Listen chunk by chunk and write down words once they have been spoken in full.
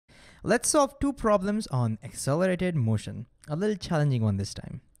Let's solve two problems on accelerated motion, a little challenging one this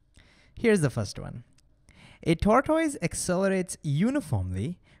time. Here's the first one. A tortoise accelerates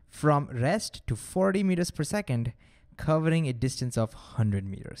uniformly from rest to 40 meters per second, covering a distance of 100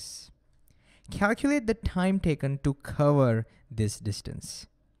 meters. Calculate the time taken to cover this distance.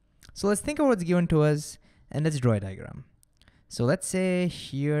 So let's think about what's given to us and let's draw a diagram. So let's say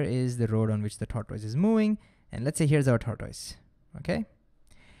here is the road on which the tortoise is moving, and let's say here's our tortoise, okay?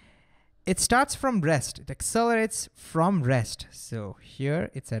 It starts from rest, it accelerates from rest. So here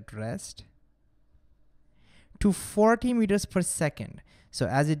it's at rest to 40 meters per second. So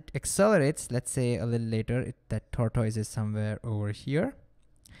as it accelerates, let's say a little later, that tortoise is somewhere over here,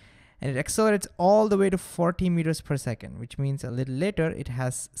 and it accelerates all the way to 40 meters per second, which means a little later it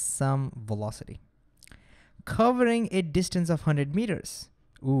has some velocity, covering a distance of 100 meters.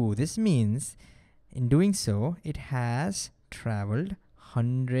 Ooh, this means in doing so, it has traveled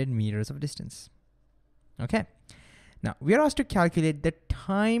 100 meters of distance. Okay, now we are asked to calculate the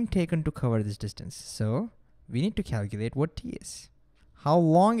time taken to cover this distance. So we need to calculate what t is, how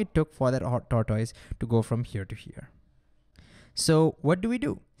long it took for that tortoise to go from here to here. So what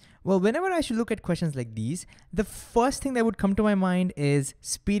do? Well, whenever I should look at questions like these, the first thing that would come to my mind is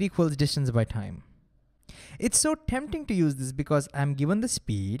speed equals distance by time. It's so tempting to use this because I'm given the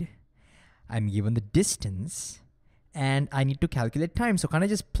speed, I'm given the distance, and I need to calculate time. So can't I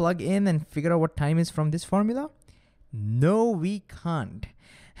just plug in and figure out what time is from this formula? No, we can't.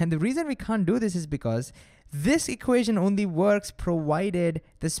 And the reason we can't do this is because this equation only works provided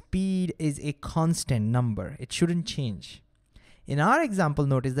the speed is a constant number. It shouldn't change. In our example,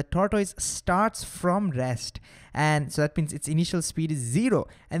 notice the tortoise starts from rest, and so that means its initial speed is 0,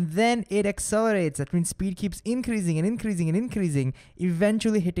 and then it accelerates. That means speed keeps increasing and increasing and increasing,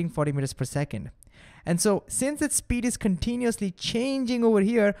 eventually hitting 40 meters per second. And so since its speed is continuously changing over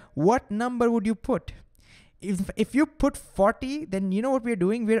here, what number would you put? If you put 40, then you know what we're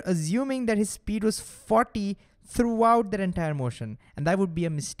doing? We're assuming that his speed was 40 throughout that entire motion, and that would be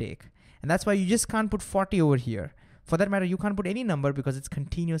a mistake. And that's why you just can't put 40 over here. For that matter, you can't put any number because it's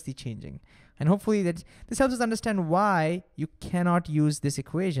continuously changing. And hopefully this helps us understand why you cannot use this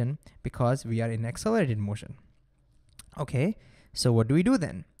equation, because we are in accelerated motion. Okay, so what do we do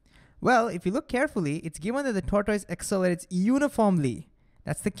then? Well, if you look carefully, it's given that the tortoise accelerates uniformly.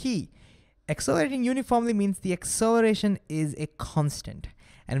 That's the key. Accelerating uniformly means the acceleration is a constant.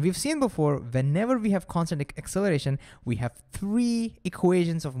 And we've seen before, whenever we have constant acceleration, we have three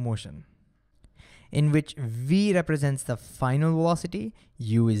equations of motion, in which v represents the final velocity,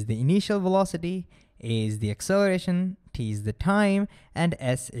 u is the initial velocity, a is the acceleration, t is the time, and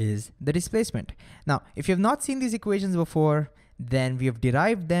s is the displacement. Now, if you have not seen these equations before, then we have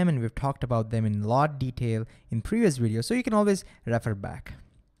derived them and we've talked about them in a lot of detail in previous videos, so you can always refer back.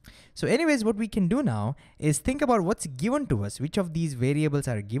 So anyways, what we can do now is think about what's given to us, which of these variables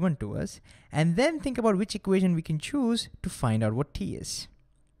are given to us, and then think about which equation we can choose to find out what t is.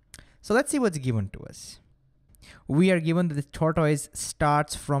 So let's see what's given to us. We are given that the tortoise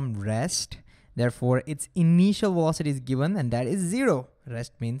starts from rest. Therefore, its initial velocity is given, and that is 0.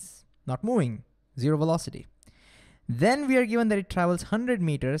 Rest means not moving, 0 velocity. Then we are given that it travels 100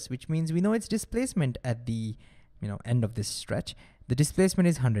 meters, which means we know its displacement at the end of this stretch. The displacement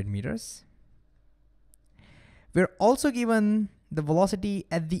is 100 meters. We're also given the velocity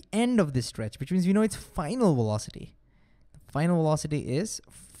at the end of this stretch, which means we know its final velocity. The final velocity is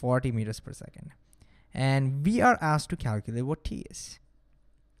 40 meters per second. And we are asked to calculate what t is.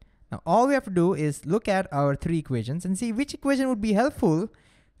 Now, all we have to do is look at our three equations and see which equation would be helpful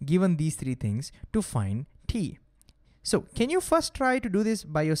given these three things to find t. So can you first try to do this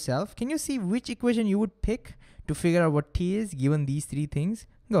by yourself? Can you see which equation you would pick to figure out what t is given these three things?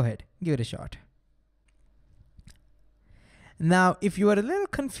 Go ahead, give it a shot. Now, if you are a little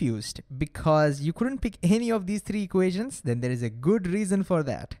confused because you couldn't pick any of these three equations, then there is a good reason for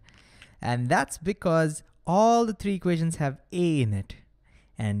that. And that's because all the three equations have a in it,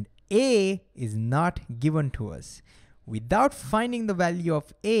 and a is not given to us. Without finding the value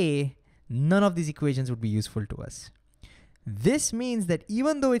of a, none of these equations would be useful to us. This means that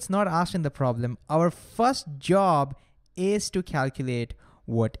even though it's not asked in the problem, our first job is to calculate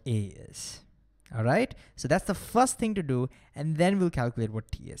what a is. All right, so that's the first thing to do, and then we'll calculate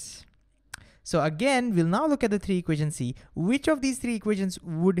what t is. So again, we'll now look at the three equations, see which of these three equations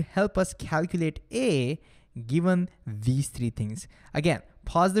would help us calculate a given these three things. Again,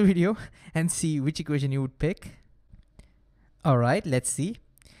 pause the video and see which equation you would pick. All right, let's see.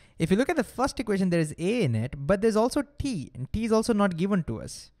 If you look at the first equation, there is a in it, but there's also t, and t is also not given to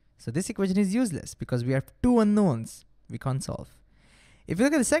us. So this equation is useless because we have two unknowns we can't solve. If you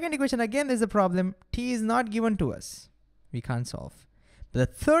look at the second equation, again, there's a problem. T is not given to us. We can't solve. But the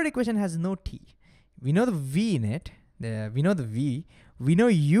third equation has no T. We know the V in it. We know the V. We know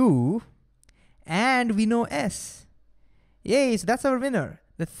U. And we know S. Yay, so that's our winner.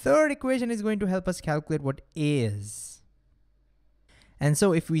 The third equation is going to help us calculate what A is. And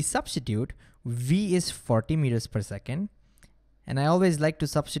so if we substitute, V is 40 meters per second. And I always like to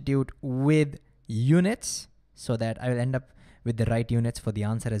substitute with units so that I will end up with the right units for the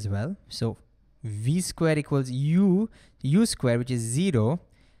answer as well. So V square equals U square, which is 0.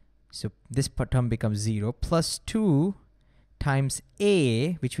 So this term becomes 0 plus 2 times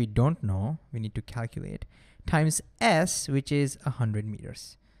A, which we don't know, we need to calculate, times S, which is 100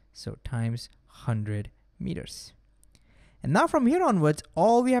 meters. So times 100 meters. And now from here onwards,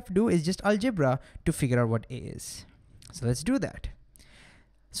 all we have to do is just algebra to figure out what A is. So let's do that.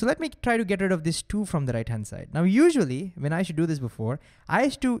 So let me try to get rid of this 2 from the right hand side. Now usually, when I should do this before, I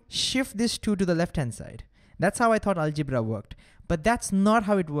used to shift this 2 to the left hand side. That's how I thought algebra worked. But that's not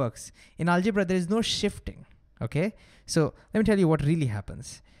how it works. In algebra, there is no shifting, okay? So let me tell you what really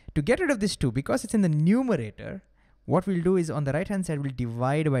happens. To get rid of this 2, because it's in the numerator, what we'll do is on the right hand side, we'll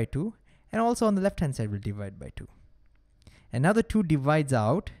divide by 2, and also on the left hand side, we'll divide by 2. And now the 2 divides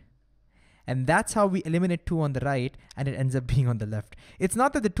out, and that's how we eliminate 2 on the right, and it ends up being on the left. It's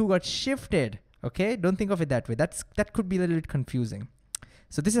not that the 2 got shifted, okay? Don't think of it that way. That could be a little bit confusing.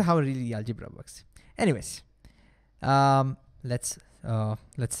 So this is how really algebra works. Anyways, let's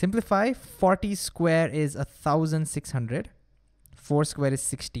simplify. 40 square is 1,600. 4 square is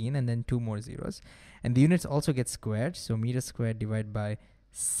 16, and then 2 more zeros. And the units also get squared. So meter squared divided by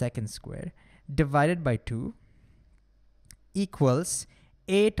second squared divided by 2 equals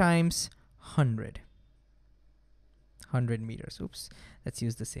A times 100. 100 meters. Oops. Let's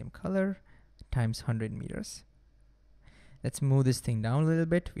use the same color. Times 100 meters. Let's move this thing down a little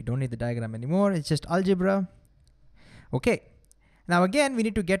bit. We don't need the diagram anymore. It's just algebra. Okay. Now again, we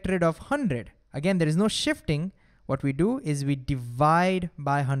need to get rid of 100. Again, there is no shifting. What we do is we divide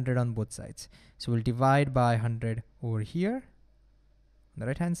by 100 on both sides. So we'll divide by 100 over here on the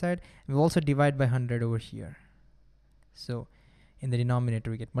right hand side. We'll also divide by 100 over here. So in the denominator,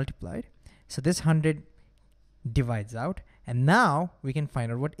 we get multiplied. So this 100 divides out. And now we can find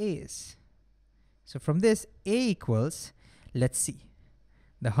out what A is. So from this, A equals, let's see.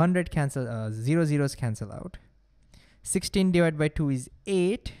 The 100 cancel, 0 zeros cancel out. 16 divided by 2 is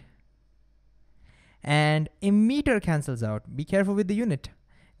 8. And a meter cancels out. Be careful with the unit.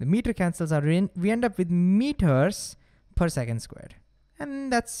 The meter cancels out. We end up with meters per second squared.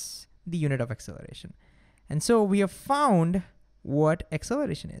 And that's the unit of acceleration. And so we have found what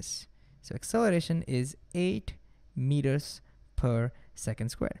acceleration is. So acceleration is 8 meters per second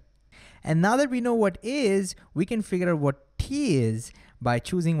squared. And now that we know what is, we can figure out what T is by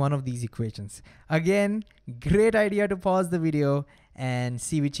choosing one of these equations. Again, great idea to pause the video and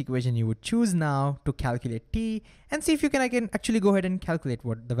see which equation you would choose now to calculate T, and see if you can actually go ahead and calculate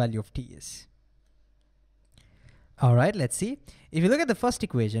what the value of T is. All right, let's see. If you look at the first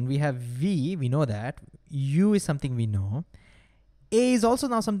equation, we have V, we know that. U is something we know. A is also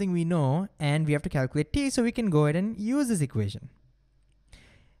now something we know, and we have to calculate T, so we can go ahead and use this equation.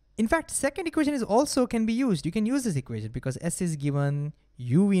 In fact, second equation is also can be used. You can use this equation because S is given,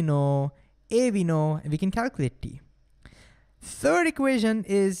 U we know, A we know, and we can calculate T. Third equation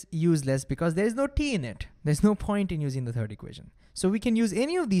is useless because there is no T in it. There's no point in using the third equation. So we can use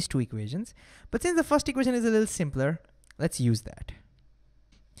any of these two equations, but since the first equation is a little simpler, let's use that.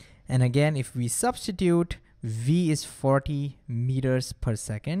 And again, if we substitute, V is 40 meters per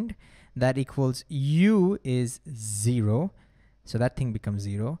second. That equals U is 0. So that thing becomes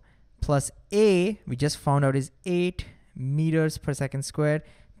 0. Plus A, we just found out, is 8 meters per second squared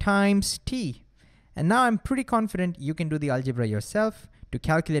times T. And now I'm pretty confident you can do the algebra yourself. To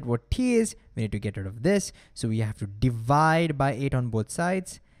calculate what T is, we need to get rid of this. So we have to divide by 8 on both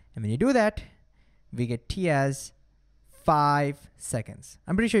sides. And when you do that, we get T as 5 seconds.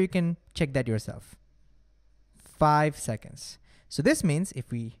 I'm pretty sure you can check that yourself. 5 seconds. So this means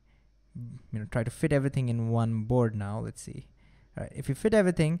if we try to fit everything in one board now, let's see. All right, if we fit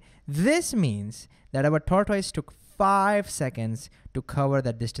everything, this means that our tortoise took 5 seconds to cover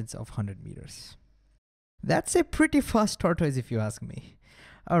that distance of 100 meters. That's a pretty fast tortoise if you ask me.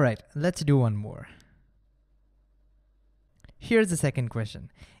 All right, let's do one more. Here's the second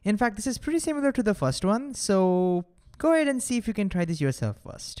question. In fact, this is pretty similar to the first one, so go ahead and see if you can try this yourself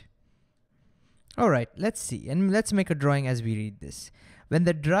first. All right, let's see, and let's make a drawing as we read this. When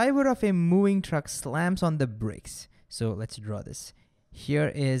the driver of a moving truck slams on the brakes, so let's draw this. Here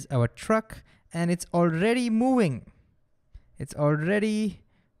is our truck, and it's already moving. It's already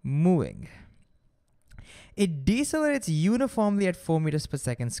moving. It decelerates uniformly at 4 meters per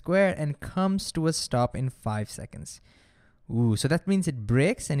second squared and comes to a stop in 5 seconds. Ooh, so that means it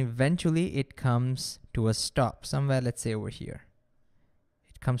brakes and eventually it comes to a stop somewhere, let's say over here.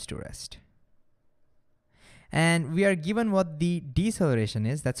 It comes to rest. And we are given what the deceleration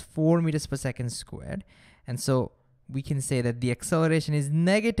is, that's 4 meters per second squared. And so we can say that the acceleration is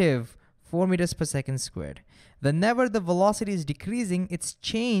negative 4 meters per second squared. Whenever the velocity is decreasing, its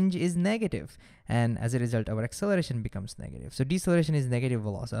change is negative. And as a result, our acceleration becomes negative. So deceleration is negative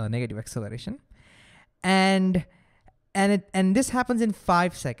acceleration. And this happens in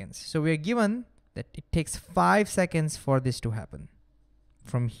 5 seconds. So we are given that it takes 5 seconds for this to happen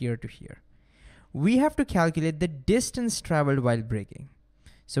from here to here. We have to calculate the distance traveled while braking.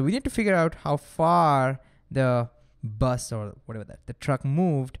 So we need to figure out how far the bus or whatever the truck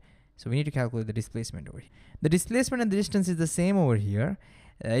moved. So we need to calculate the displacement over here. The displacement and the distance is the same over here.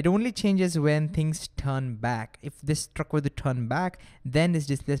 It only changes when things turn back. If this truck were to turn back, then this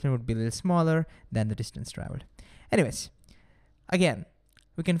displacement would be a little smaller than the distance traveled. Anyways, again,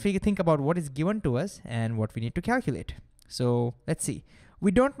 we can think about what is given to us and what we need to calculate. So let's see.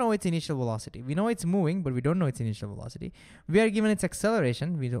 We don't know its initial velocity. We know it's moving, but we don't know its initial velocity. We are given its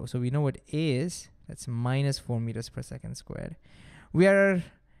acceleration. So we know what A is. That's minus 4 meters per second squared. We are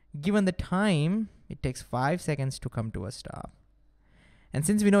given the time. It takes 5 seconds to come to a stop. And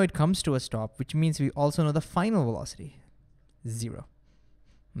since we know it comes to a stop, which means we also know the final velocity, 0.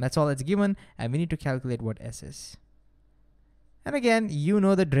 And that's all that's given, and we need to calculate what S is. And again, you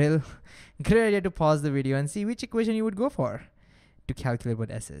know the drill. Great idea to pause the video and see which equation you would go for to calculate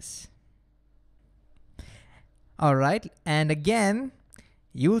what S is. All right, and again,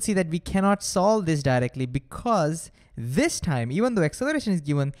 you will see that we cannot solve this directly because this time, even though acceleration is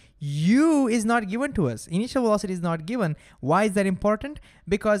given, u is not given to us. Initial velocity is not given. Why is that important?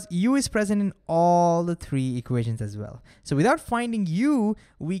 Because u is present in all the 3 equations as well. So without finding u,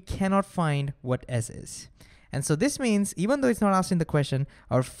 we cannot find what S is. And so this means, even though it's not asked in the question,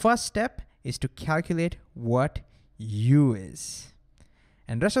 our first step is to calculate what u is.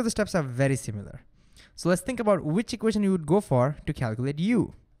 And the rest of the steps are very similar. So let's think about which equation you would go for to calculate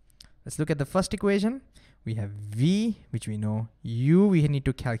u. Let's look at the first equation. We have v, which we know. U we need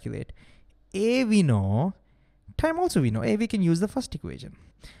to calculate. A we know. Time also we know. A we can use the first equation.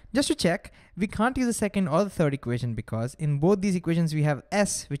 Just to check, we can't use the second or the third equation because in both these equations we have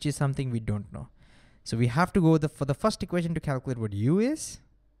S, which is something we don't know. So we have to go for the first equation to calculate what u is.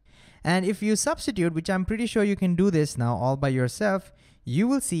 And if you substitute, which I'm pretty sure you can do this now all by yourself, you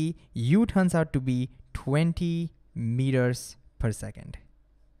will see u turns out to be 20 meters per second.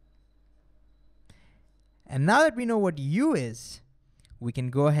 And now that we know what u is, we can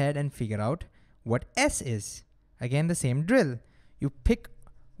go ahead and figure out what S is. Again, the same drill. You pick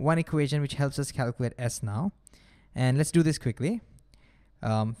one equation which helps us calculate S now. And let's do this quickly.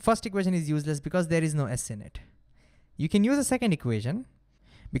 First equation is useless because there is no S in it. You can use a second equation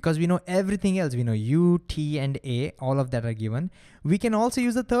because we know everything else. We know u, t, and a, all of that are given. We can also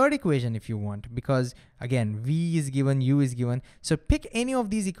use the third equation if you want because, again, v is given, u is given. So pick any of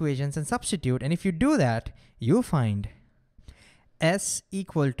these equations and substitute. And if you do that, you'll find S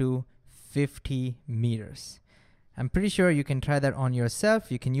equal to 50 meters. I'm pretty sure you can try that on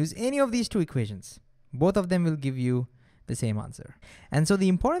yourself. You can use any of these 2 equations. Both of them will give you the same answer. And so the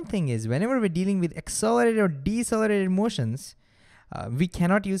important thing is whenever we're dealing with accelerated or decelerated motions, we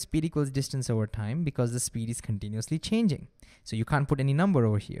cannot use speed equals distance over time because the speed is continuously changing. So you can't put any number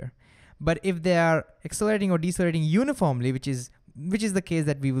over here. But if they are accelerating or decelerating uniformly, which is the case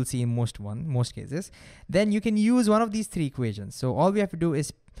that we will see in most cases, then you can use one of these 3 equations. So all we have to do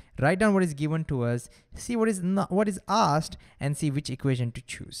is write down what is given to us, see what is asked, and see which equation to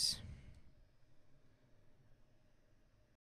choose.